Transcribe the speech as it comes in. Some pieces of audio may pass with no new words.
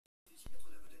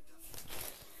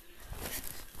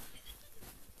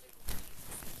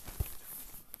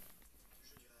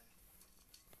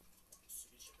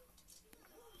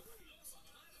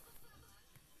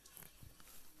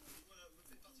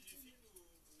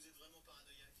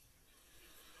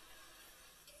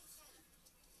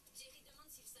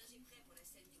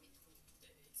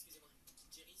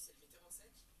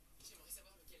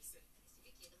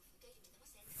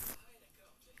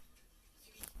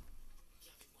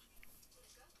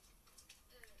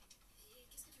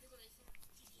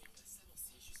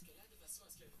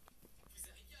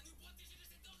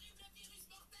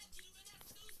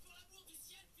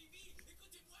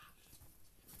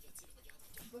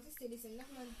c'est les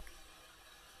Senderman.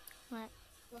 Ouais.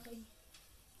 Pareil.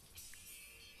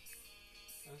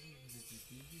 Ah oui, vous êtes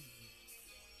des débiles.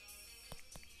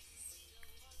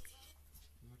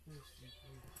 Maintenant, je sais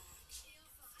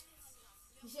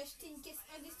plus. J'ai acheté une caisse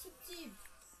indestructible.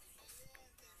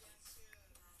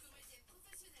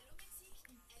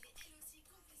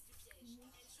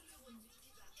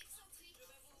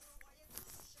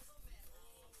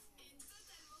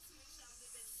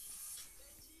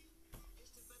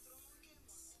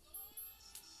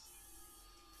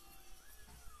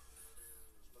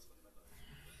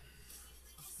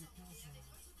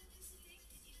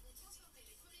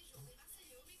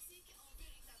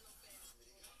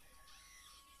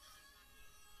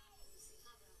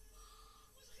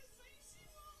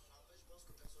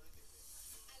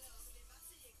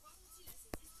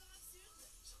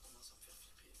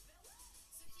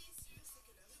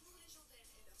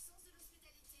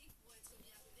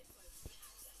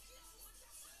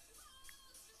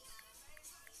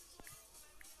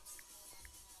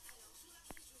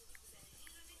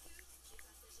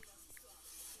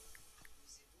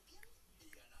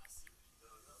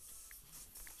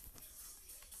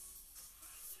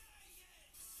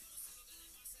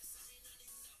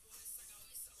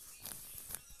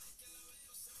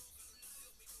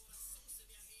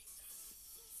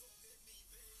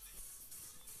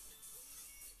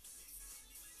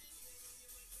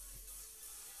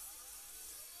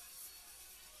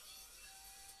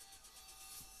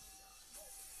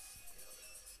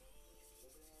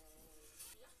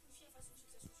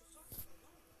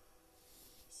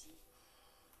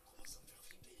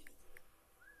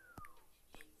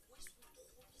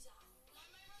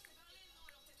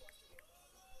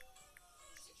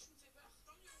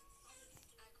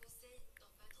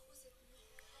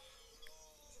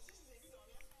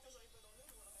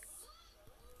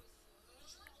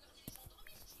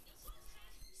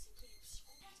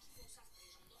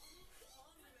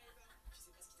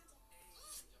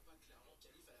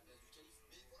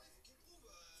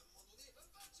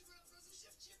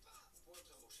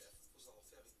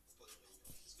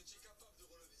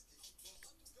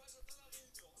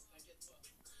 C'est bien ça.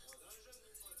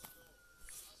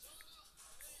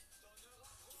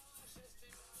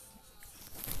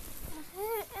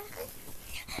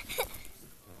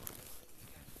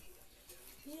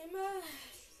 Il est moche.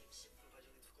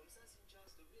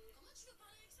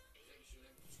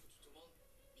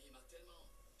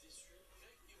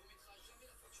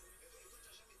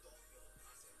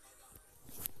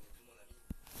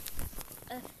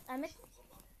 À mettre.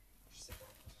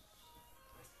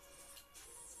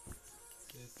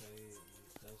 C'est ça,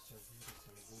 il a servi de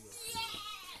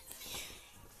cerveau.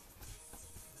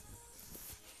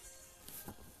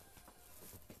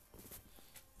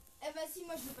 Eh bah si,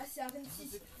 moi je veux passer à Arène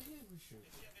 6.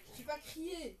 J'ai pas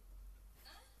crié.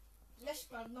 Là je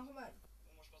parle normal.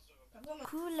 Pardon, ma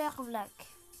Couleur black.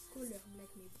 couleur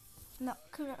black maybe. Non,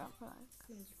 couleur black.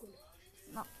 Non, du couleur.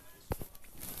 Non.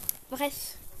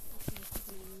 Bref.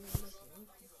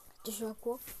 Tu joues à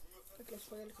quoi? Clash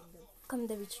Royale comme d'hab. Comme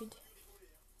d'habitude.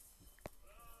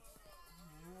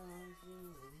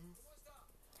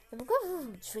 Mais pourquoi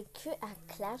vous jouez que à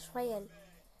Clash Royale?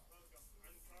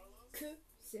 Que,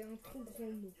 c'est un trop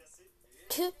grand mot.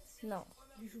 Que? Non.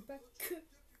 Je joue pas que.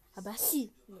 Ah bah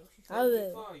si. Non, je suis Ah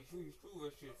ouais. Il joue,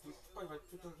 ouais, je sais pas, il va tout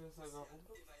le temps jouer ça dans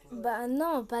Roblox. Bah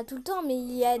non, pas tout le temps, mais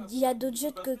il y a d'autres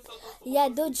jeux que il y a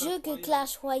d'autres jeux que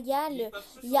Clash Royale.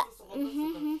 Il y a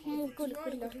cool, cool,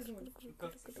 il a cool, raison. cool,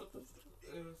 cool, cool, cool, cool.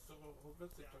 Sur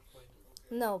Roblox, c'est Clash Royale.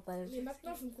 Non, pas. Mais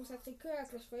maintenant je vais me consacrer que à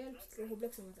Clash Royale parce que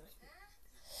Roblox ça m'intéresse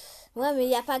pas. Ouais, mais il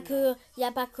y a pas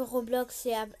que Roblox,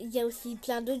 il y a aussi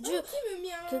plein d'autres jeux Qui me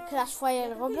met un... que Clash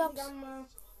Royale, Pourquoi il Roblox. regarde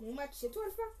mon match, c'est toi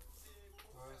Alpha?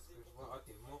 Ouais, ce que je vois. Ah,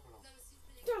 t'es mort là.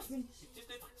 Putain, je me... Tu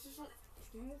t'es trucs si chaud.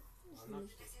 Je m'en fous. Ah non,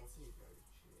 tu t'es trompé.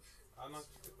 Ah non,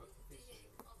 tu t'es pas trompé.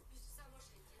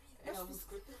 Eh, un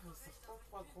mousquetaire, ça sert pas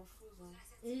trop à grand chose. Hein.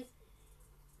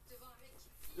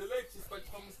 Le là, utilise pas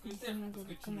 3 mousquetaires. Demandez Parce dans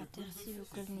les que tu commentaires mets si vous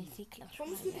connaissez Clash Trois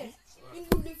Royale. mousquetaires. Une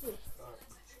boule de feu.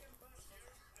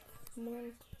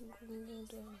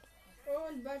 Oh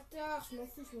le bâtard, je m'en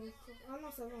fous, je m'en fous. Ah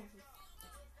non, ça va en fait.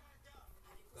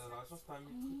 T'as la chance, t'as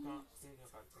mis le truc, hein. Tu sais, il va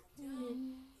attaquer.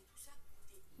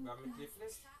 Il va mettre les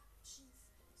flèches.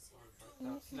 Oh, le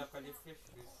bâtard. S'il a pas les flèches,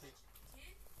 il le sait.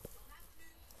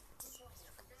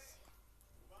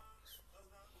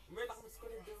 Mets l'arme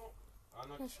squelette devant. Ah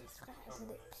non, tu sais.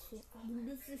 Boule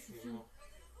de feu, je suis fini.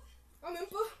 Oh, même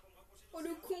pas. Oh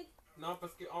le con. Non,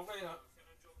 parce que en vrai, là.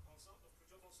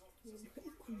 Je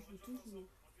vais tout jouer.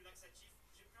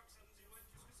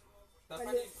 T'as Allez.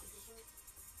 pas les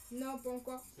trucs. Non, pas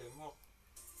encore. C'est mort.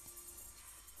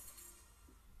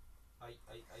 Aïe,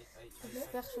 aïe, aïe, aïe, aïe.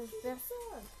 J'espère que je perds.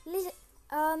 Les...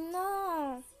 Oh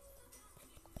non.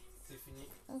 C'est fini.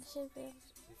 Donc j'ai perdu.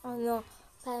 C'est Oh fini. non,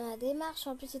 pas ma démarche.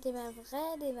 En plus, c'était ma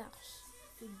vraie démarche.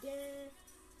 C'est bien.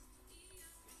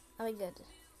 Oh my god.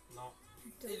 Non.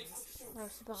 Putain. Non,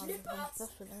 c'est pas grave. Je l'ai Je pas. vais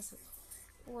faire cela.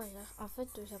 Voilà. En fait,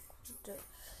 ça coûte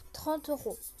 30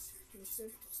 €. Le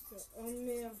seul, tout ça. Oh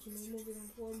merde, j'ai mis au mauvais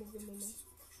endroit, au mauvais moment.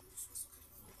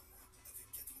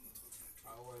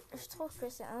 Ah ouais. Je trouve que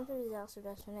c'est un peu bizarre ce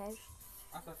personnage.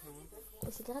 Ah, t'as fait monter?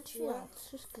 Et c'est gratuit, Ouais. hein.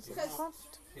 Tout ce que c'est Presque. 30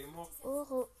 T'es mort.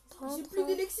 €. 30 J'ai plus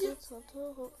d'élixir. 30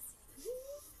 €.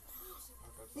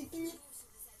 C'est fini.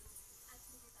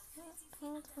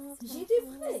 30, 30, J'ai été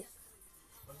 30. prêt.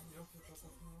 Vas-y, on fait pas ça.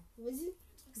 Vas-y.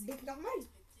 Deck normal.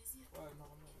 Ouais,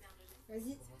 normal.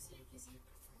 Vas-y.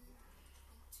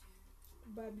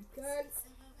 Babical.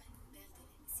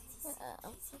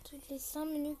 Toutes les 5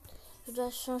 minutes, je dois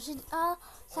changer. Ah,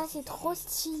 ça c'est trop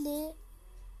stylé.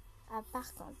 Ah,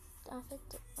 par contre, en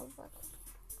fait, on voit.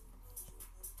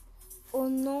 Oh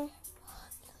non,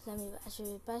 je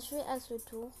vais pas jouer à ce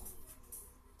tour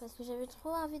parce que j'avais trop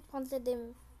envie de prendre cette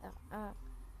démo. Alors,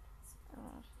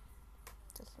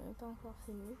 ça c'est même pas encore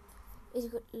fini. Et du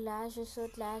coup, là je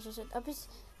saute. En plus,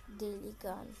 des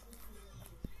licornes.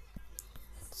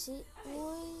 Si,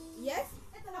 oui. Yes.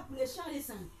 T'as la poulet chien les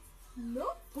seins. Non.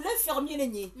 Poulet fermier les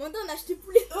nids. Maintenant on a acheté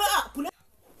poulet. Ah, poulet.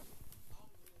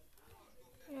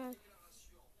 Ouais.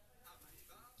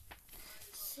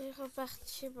 C'est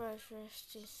reparti, bah, je vais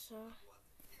acheter ça.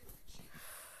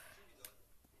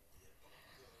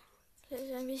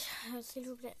 Les amis, s'il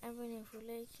vous plaît, abonnez-vous,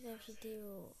 likez la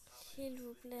vidéo. S'il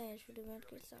vous plaît, je vous demande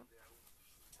que ça.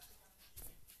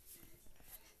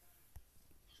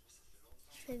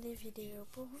 Je fais des vidéos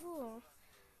pour vous, hein.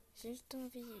 J'ai juste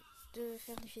envie de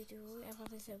faire des vidéos et avoir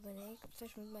des abonnés, comme ça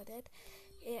je me mets ma tête.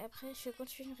 Et après, je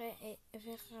continuerai et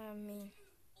vers mes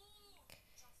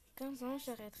 15 ans,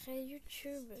 j'arrêterai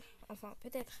YouTube. Enfin,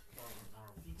 peut-être.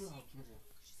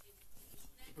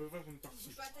 Tu peux faire une partie.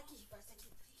 J'ai pas attaqué.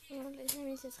 Non, les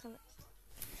amis, ce sera...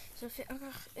 Je fais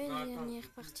encore une dernière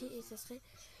partie et ce serait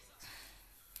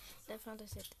la fin de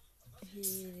cette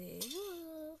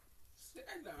vidéo. C'est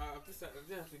elle là. En plus, elle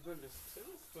vient, elle rigole. C'est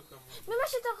toi comme moi. Mais moi,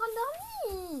 j'étais en train de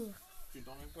dormir. Tu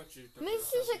dormais pas, tu. Mais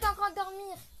si, j'étais en train de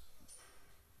dormir.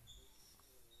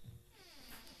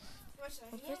 Moi j'ai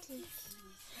En rien.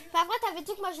 fait, pas vrai, t'avais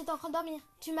dit que moi, j'étais en train de dormir.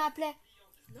 Tu m'appelais.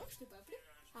 Non, je t'ai pas appelé.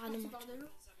 Ah Tu non. pars de l'eau.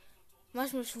 Moi,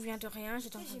 je me souviens de rien,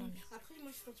 j'étais en train de dormir. Après,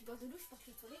 moi, quand tu pars de l'eau, je pars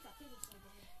aux toilettes. Après, je sors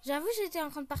dormir. J'avoue, j'étais en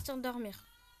train de partir dormir.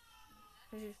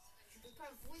 Oui. Tu peux pas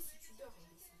avouer si tu dors.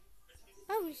 Hein,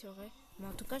 Ah oui, c'est vrai. Mais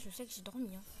en tout cas, je sais que j'ai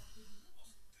dormi. Hein.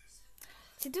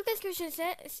 C'est tout qu'est-ce que je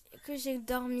sais, que j'ai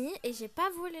dormi et j'ai pas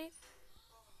volé.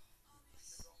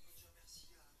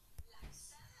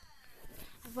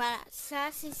 Voilà, ça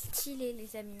c'est stylé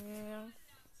les amis.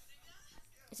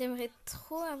 J'aimerais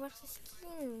trop avoir ce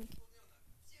skin.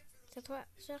 C'est toi,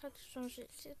 j'arrête de changer.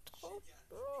 C'est trop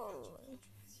beau.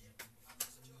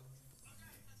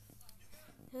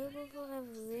 Trop beau pour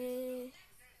avouer.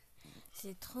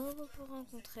 C'est trop beau pour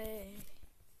rencontrer.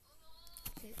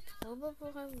 C'est trop beau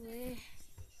pour avouer.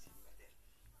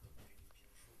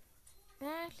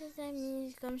 Ah, les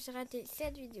amis, comme j'ai raté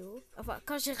cette vidéo, enfin,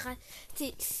 quand j'ai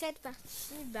raté cette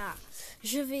partie, bah,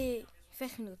 je vais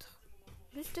faire une autre.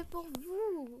 Juste pour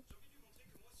vous.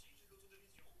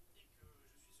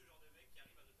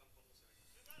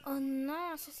 Oh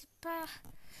non, ça c'est pas...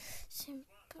 J'aime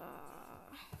pas...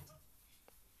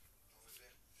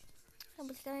 Ah,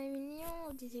 c'est quand même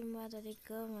mignon. Dites-moi dans les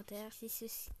commentaires si ce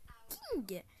skin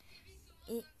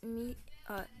est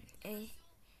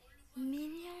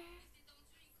mignon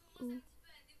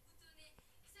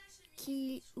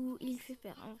ou il fait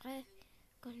peur. En vrai,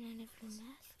 quand on enlève le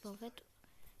masque, en fait,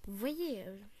 vous voyez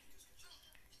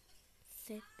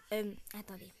cette...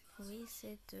 attendez, vous voyez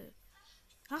cette...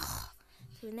 Oh,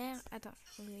 ce nerf. Attends,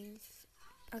 oui.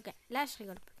 Ok, là je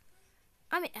rigole pas.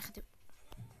 Ah mais arrêtez.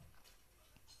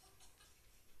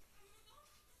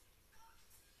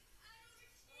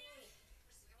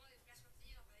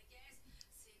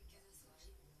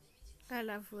 Ah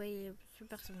là, vous voyez ce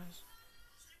personnage.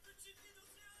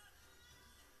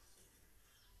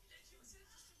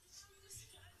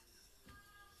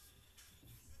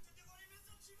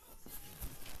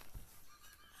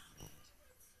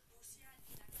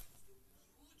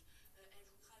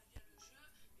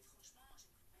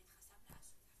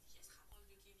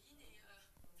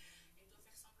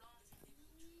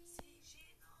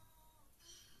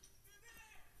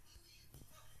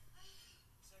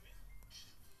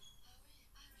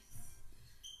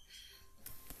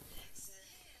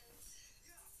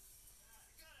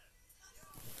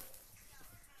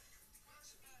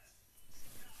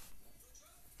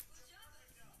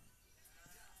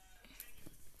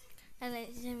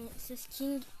 les amis, ce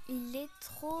skin, il est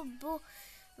trop beau.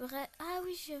 Vrai. Ah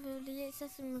oui, j'ai oublié, ça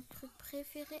c'est mon truc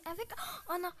préféré. Avec...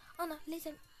 Oh non, les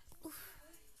amis. Ouf.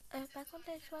 Par contre,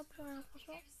 là, je vois plus rien,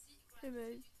 franchement. Je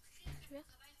bug.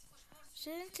 Je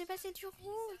ne sais pas, c'est du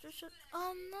rouge.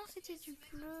 Oh non, c'était du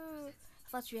bleu.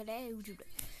 Enfin, tu allais ou du bleu.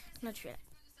 Non, tu allais.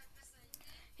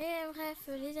 Et bref,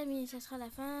 les amis, ça sera la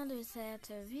fin de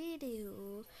cette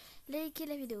vidéo. Likez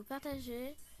la vidéo,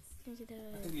 partagez. N'hésitez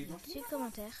pas à laisser un petit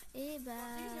commentaire. Et bye.